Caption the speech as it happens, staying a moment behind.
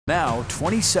Now,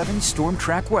 27 storm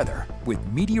track weather with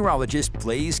meteorologist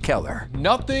Blaze Keller.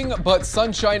 Nothing but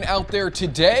sunshine out there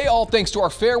today, all thanks to our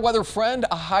fair weather friend,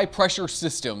 a high pressure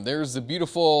system. There's the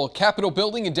beautiful Capitol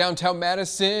building in downtown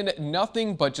Madison.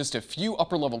 Nothing but just a few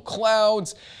upper level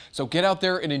clouds. So get out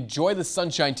there and enjoy the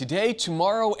sunshine today,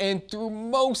 tomorrow, and through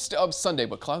most of Sunday.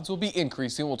 But clouds will be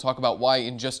increasing. We'll talk about why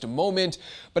in just a moment.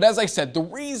 But as I said, the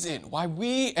reason why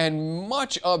we and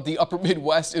much of the upper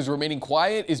Midwest is remaining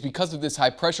quiet is because of this high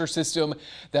pressure system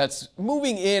that's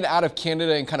moving in out of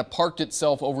Canada and kind of parked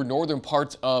itself over northern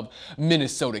parts of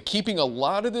Minnesota, keeping a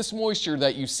lot of this moisture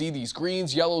that you see, these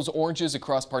greens, yellows, oranges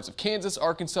across parts of Kansas,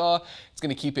 Arkansas. It's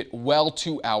going to keep it well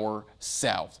to our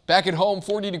south. Back at home,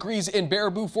 40 degrees in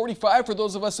Baraboo, 45 for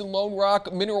those of us in Lone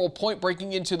Rock, Mineral Point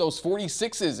breaking into those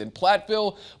 46s in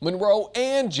Platteville, Monroe,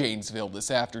 and Janesville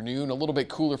this afternoon. A little bit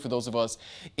cooler for those of us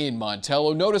in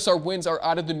Montello. Notice our winds are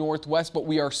out of the northwest, but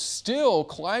we are still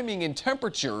climbing in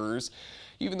temperatures,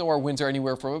 even though our winds are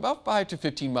anywhere from about 5 to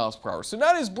 15 miles per hour. So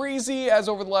not as breezy as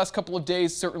over the last couple of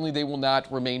days. Certainly they will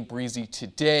not remain breezy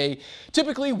today.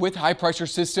 Typically with high pressure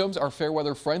systems, our fair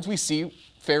weather friends, we see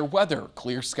fair weather,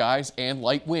 clear skies, and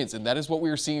light winds. And that is what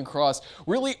we are seeing across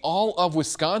really all of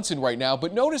Wisconsin right now.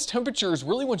 But notice temperatures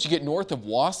really once you get north of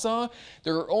Wausau,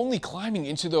 they're only climbing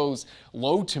into those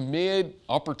low to mid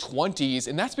upper 20s.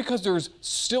 And that's because there's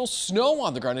still snow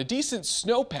on the ground, a decent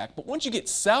snowpack. But once you get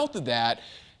south of that,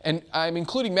 and I'm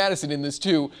including Madison in this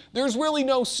too, there's really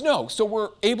no snow. So we're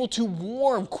able to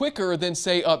warm quicker than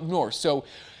say up north. So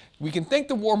we can thank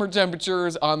the warmer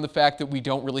temperatures on the fact that we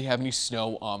don't really have any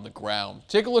snow on the ground.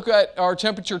 Take a look at our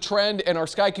temperature trend and our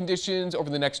sky conditions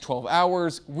over the next 12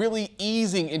 hours, really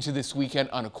easing into this weekend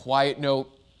on a quiet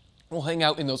note. We'll hang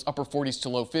out in those upper 40s to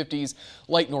low 50s,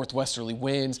 light northwesterly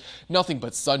winds, nothing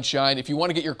but sunshine. If you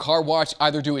want to get your car washed,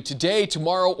 either do it today,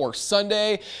 tomorrow, or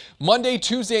Sunday. Monday,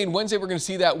 Tuesday, and Wednesday, we're going to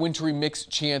see that wintry mix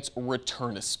chance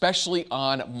return, especially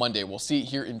on Monday. We'll see it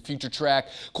here in Future Track.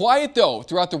 Quiet, though,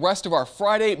 throughout the rest of our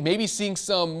Friday, maybe seeing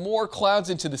some more clouds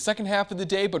into the second half of the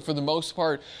day, but for the most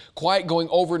part, quiet going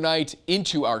overnight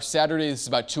into our Saturday. This is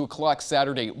about 2 o'clock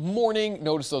Saturday morning.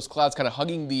 Notice those clouds kind of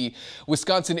hugging the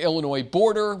Wisconsin-Illinois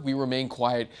border. We remain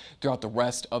quiet throughout the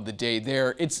rest of the day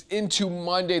there. It's into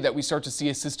Monday that we start to see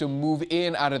a system move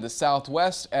in out of the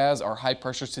southwest as our high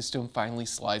pressure system finally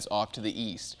slides off to the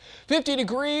east. 50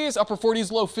 degrees, upper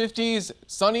 40s, low 50s,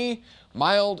 sunny,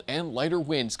 mild, and lighter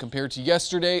winds compared to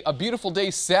yesterday. A beautiful day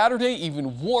Saturday,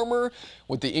 even warmer.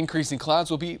 With the increasing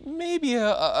clouds, will be maybe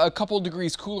a couple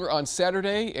degrees cooler on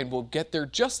Saturday, and we'll get there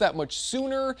just that much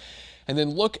sooner. And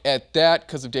then look at that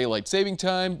because of daylight saving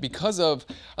time. Because of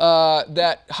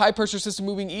that high pressure system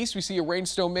moving east, we see a rain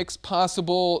snow mix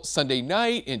possible Sunday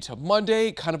night into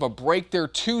Monday, kind of a break there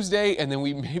Tuesday, and then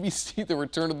we maybe see the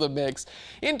return of the mix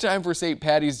in time for St.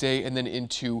 Patty's Day and then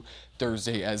into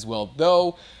Thursday as well.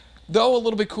 Though a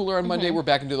little bit cooler on Monday, we're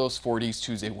back into those 40s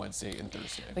Tuesday, Wednesday, and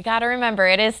Thursday. We got to remember,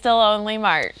 it is still only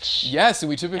March. Yes, and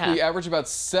we typically average about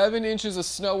 7 inches of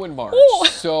snow in March. Ooh,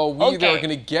 so we either are going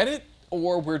to get it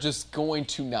or we're just going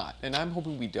to not. And I'm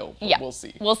hoping we don't, but we'll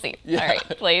see. We'll see. Yeah. All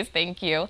right, Blaze, thank you.